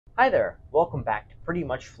Hi there, welcome back to Pretty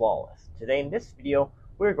Much Flawless. Today in this video,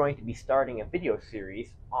 we're going to be starting a video series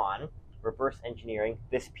on reverse engineering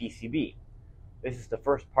this PCB. This is the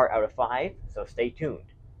first part out of 5, so stay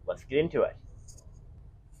tuned. Let's get into it.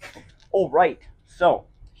 Alright, so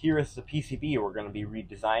here is the PCB we're going to be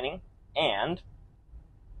redesigning, and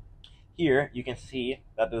here you can see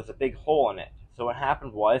that there's a big hole in it. So what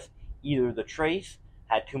happened was either the trace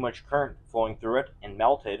had too much current flowing through it and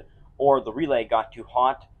melted, or the relay got too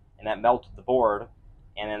hot and that melted the board,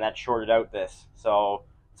 and then that shorted out this. So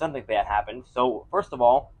something bad happened. So first of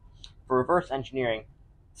all, for reverse engineering,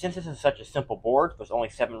 since this is such a simple board, there's only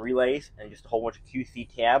 7 relays and just a whole bunch of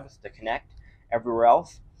QC tabs to connect everywhere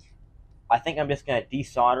else, I think I'm just going to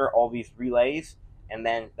desolder all these relays, and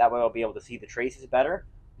then that way I'll be able to see the traces better.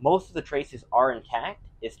 Most of the traces are intact.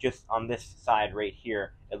 It's just on this side right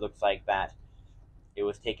here, it looks like that it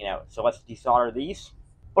was taken out. So let's desolder these.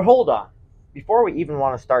 But hold on. Before we even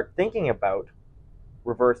want to start thinking about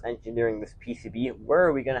reverse engineering this PCB, where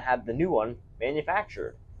are we going to have the new one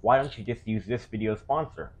manufactured? Why don't you just use this video's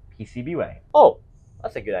sponsor, PCBWay? Oh,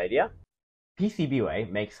 that's a good idea.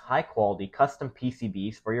 PCBWay makes high-quality custom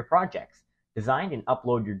PCBs for your projects. Design and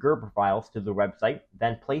upload your Gerber files to the website,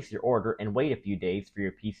 then place your order and wait a few days for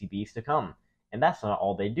your PCBs to come. And that's not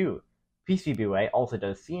all they do. PCBWay also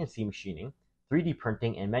does CNC machining, 3D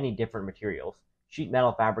printing and many different materials, sheet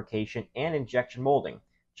metal fabrication, and injection molding.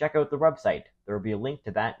 Check out the website. There will be a link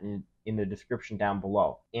to that in the description down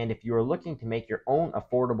below. And if you are looking to make your own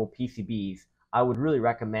affordable PCBs, I would really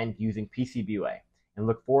recommend using PCBWay, and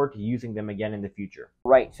look forward to using them again in the future.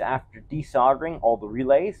 Right, so after desoldering all the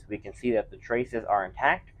relays, we can see that the traces are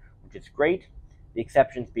intact, which is great. The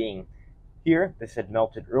exceptions being here, this had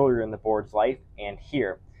melted earlier in the board's life, and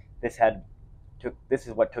here, this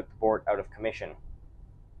is what took the board out of commission.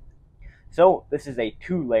 So this is a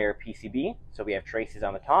 2-layer PCB, so we have traces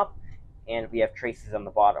on the top, and we have traces on the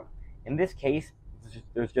bottom. In this case,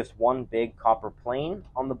 there's just one big copper plane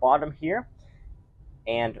on the bottom here,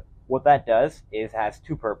 and what that does is has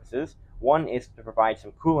 2 purposes. One is to provide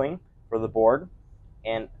some cooling for the board,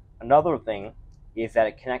 and another thing is that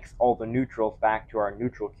it connects all the neutrals back to our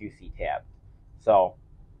neutral QC tab. So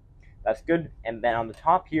that's good. And then on the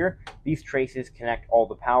top here, these traces connect all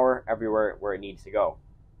the power everywhere where it needs to go,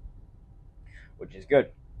 which is good.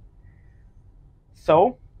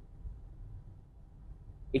 So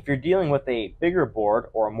if you're dealing with a bigger board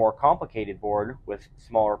or a more complicated board with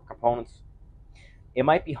smaller components, it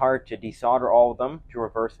might be hard to desolder all of them to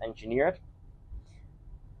reverse engineer it.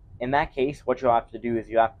 In that case, what you'll have to do is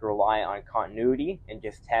you have to rely on continuity and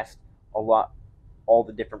just test all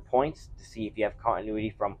the different points to see if you have continuity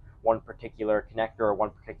from one particular connector or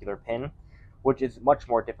one particular pin, which is much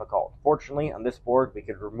more difficult. Fortunately, on this board, we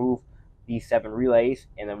could remove these 7 relays,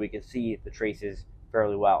 and then we can see the traces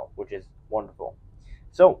fairly well, which is wonderful.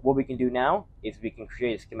 So what we can do now is we can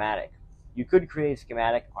create a schematic. You could create a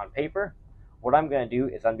schematic on paper. What I'm going to do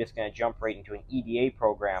is I'm just going to jump right into an EDA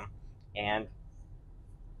program and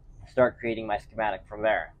start creating my schematic from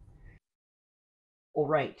there.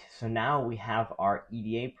 Alright, so now we have our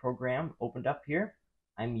EDA program opened up here.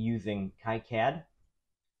 I'm using KiCad.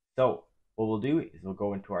 So what we'll do is we'll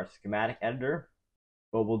go into our schematic editor.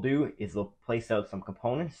 What we'll do is we'll place out some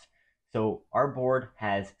components. So our board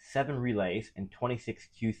has 7 relays and 26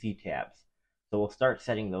 QC tabs. So we'll start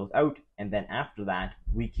setting those out, and then after that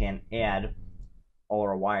we can add all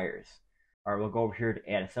our wires. Alright, we'll go over here to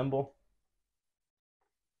add a symbol,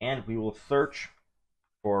 and we will search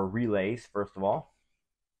for relays first of all.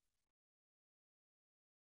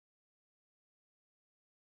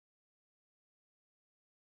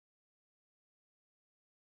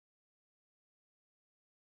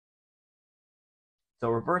 So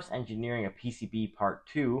reverse engineering a PCB part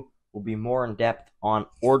 2 will be more in depth on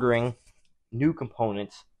ordering new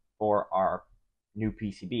components for our new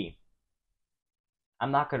PCB. I'm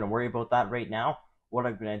not going to worry about that right now. What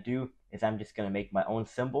I'm going to do is I'm just going to make my own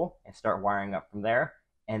symbol and start wiring up from there.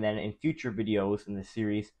 And then in future videos in this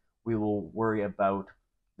series, we will worry about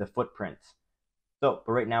the footprints. So,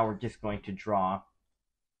 but right now we're just going to draw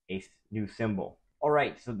a new symbol.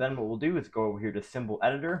 Alright, so then what we'll do is go over here to Symbol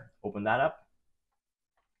Editor, open that up.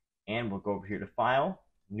 And we'll go over here to File,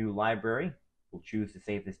 New Library. We'll choose to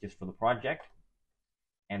save this just for the project.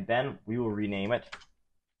 And then we will rename it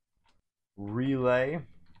relay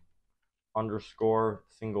underscore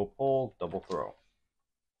single pole double throw.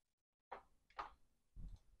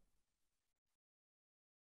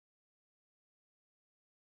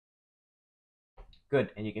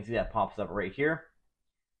 Good, and you can see that pops up right here.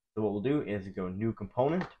 So what we'll do is go new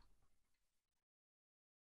component,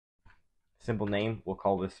 simple name, we'll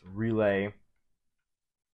call this relay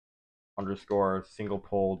underscore single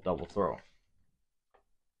pole double throw.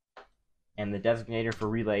 And the designator for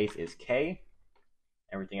relays is K.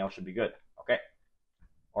 Everything else should be good. Okay.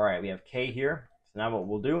 Alright, we have K here. So now what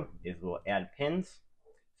we'll do is we'll add pins.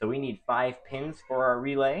 So we need 5 pins for our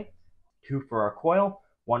relay, 2 for our coil,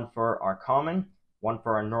 1 for our common, 1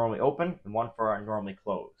 for our normally open, and 1 for our normally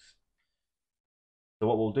closed. So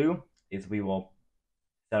what we'll do is we will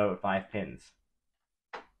set out 5 pins.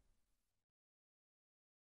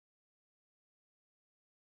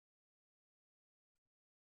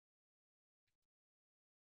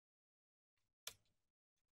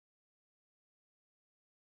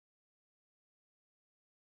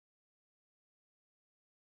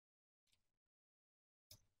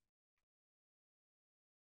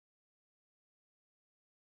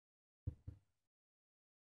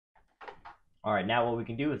 Alright, now what we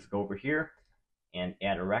can do is go over here and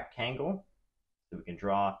add a rectangle. So we can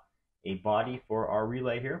draw a body for our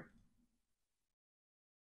relay here.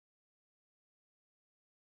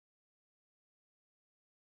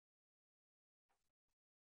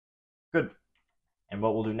 Good. And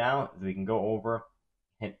what we'll do now is we can go over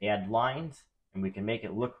and add lines, and we can make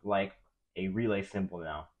it look like a relay symbol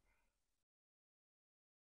now.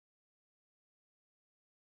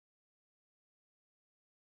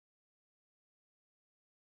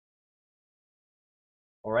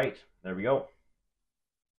 Alright, there we go.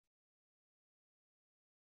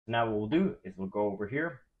 Now what we'll do is we'll go over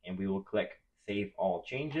here and we will click Save All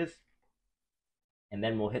Changes. And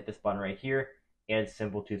then we'll hit this button right here, Add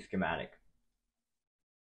Symbol to Schematic.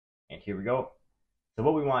 And here we go. So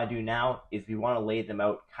what we want to do now is we want to lay them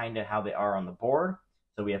out kind of how they are on the board.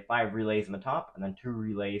 So we have 5 relays on the top and then 2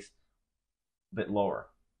 relays a bit lower.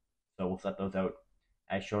 So we'll set those out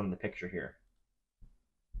as shown in the picture here.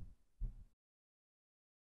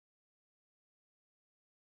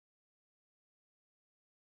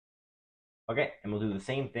 Okay, and we'll do the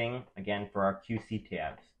same thing again for our QC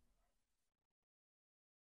tabs.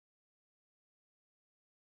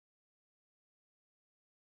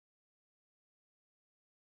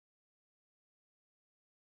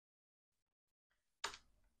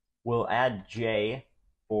 We'll add J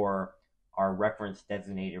for our reference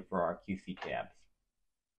designator for our QC tabs.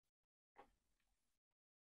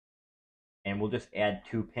 And we'll just add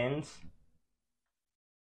 2 pins.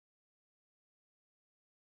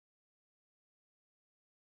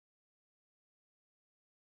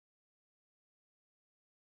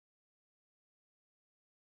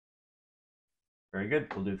 Very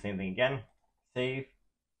good. We'll do the same thing again. Save.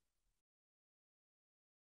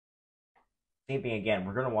 Same thing again.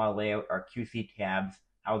 We're going to want to lay out our QC tabs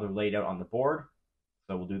how they're laid out on the board.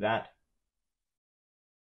 So we'll do that.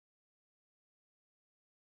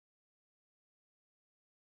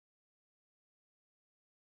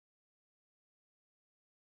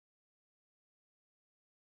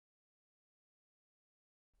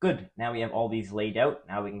 Good. Now we have all these laid out.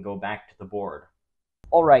 Now we can go back to the board.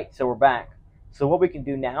 Alright, so we're back. So what we can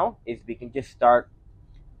do now is we can just start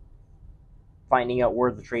finding out where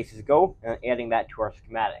the traces go and adding that to our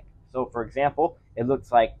schematic. So for example, it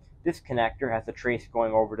looks like this connector has a trace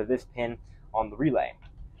going over to this pin on the relay.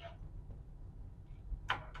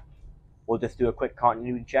 We'll just do a quick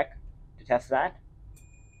continuity check to test that.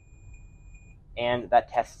 And that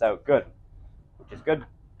tests out good, which is good.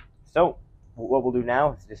 So what we'll do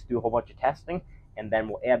now is just do a whole bunch of testing, and then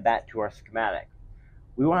we'll add that to our schematic.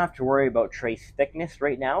 We won't have to worry about trace thickness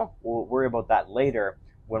right now. We'll worry about that later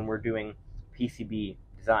when we're doing PCB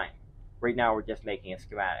design. Right now we're just making a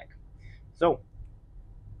schematic. So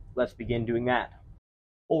let's begin doing that.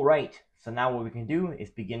 Alright, so now what we can do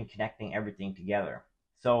is begin connecting everything together.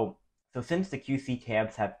 So since the QC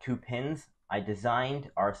tabs have 2 pins, I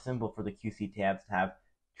designed our symbol for the QC tabs to have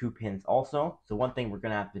 2 pins also. So one thing we're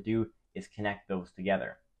going to have to do is connect those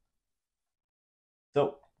together.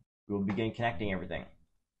 So we'll begin connecting everything.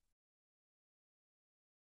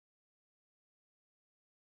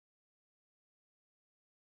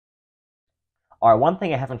 Alright, one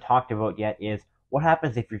thing I haven't talked about yet is what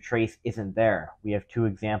happens if your trace isn't there. We have 2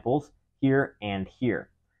 examples, here and here.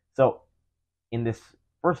 So in this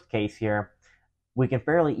first case here, we can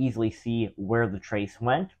fairly easily see where the trace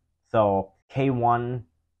went. So K1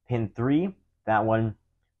 pin 3, that one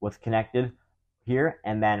was connected here,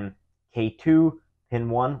 and then K2 pin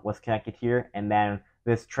 1 was connected here, and then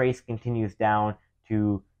this trace continues down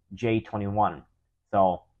to J21.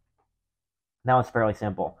 So now it's fairly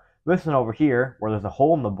simple. This one over here, where there's a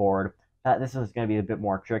hole in the board, this is going to be a bit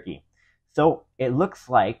more tricky. So it looks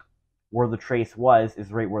like where the trace was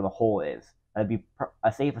is right where the hole is. That'd be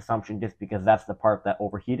a safe assumption just because that's the part that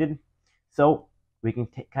overheated. So we can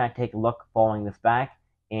kind of take a look following this back,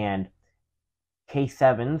 and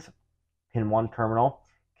K7's pin 1 terminal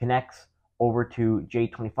connects over to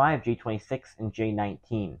J25, J26, and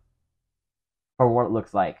J19 for what it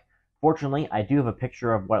looks like. Fortunately, I do have a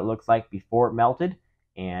picture of what it looks like before it melted,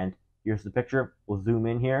 and here's the picture. We'll zoom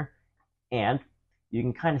in here, and you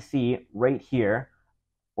can kind of see right here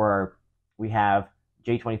where we have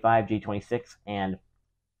J25, J26, and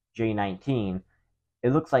J19.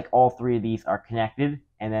 It looks like all three of these are connected,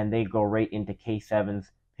 and then they go right into K7's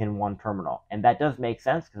pin 1 terminal. And that does make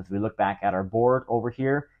sense, because if we look back at our board over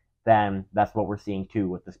here, then that's what we're seeing too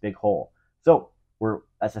with this big hole. So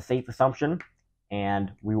that's a safe assumption,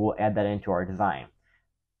 and we will add that into our design.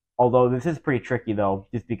 Although this is pretty tricky though,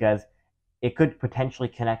 just because it could potentially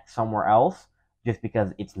connect somewhere else, just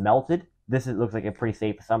because it's melted. This looks like a pretty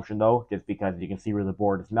safe assumption though, just because you can see where the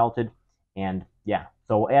board is melted. And yeah,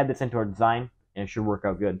 so we'll add this into our design, and it should work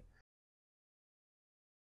out good.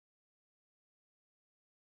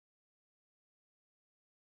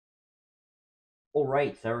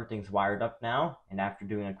 Alright, so everything's wired up now, and after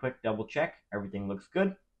doing a quick double check, everything looks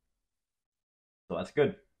good. So that's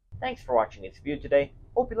good. Thanks for watching this video today.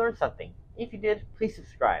 Hope you learned something. If you did, please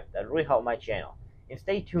subscribe. That would really help my channel. And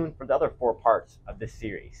stay tuned for the other 4 parts of this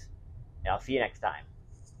series. And I'll see you next time.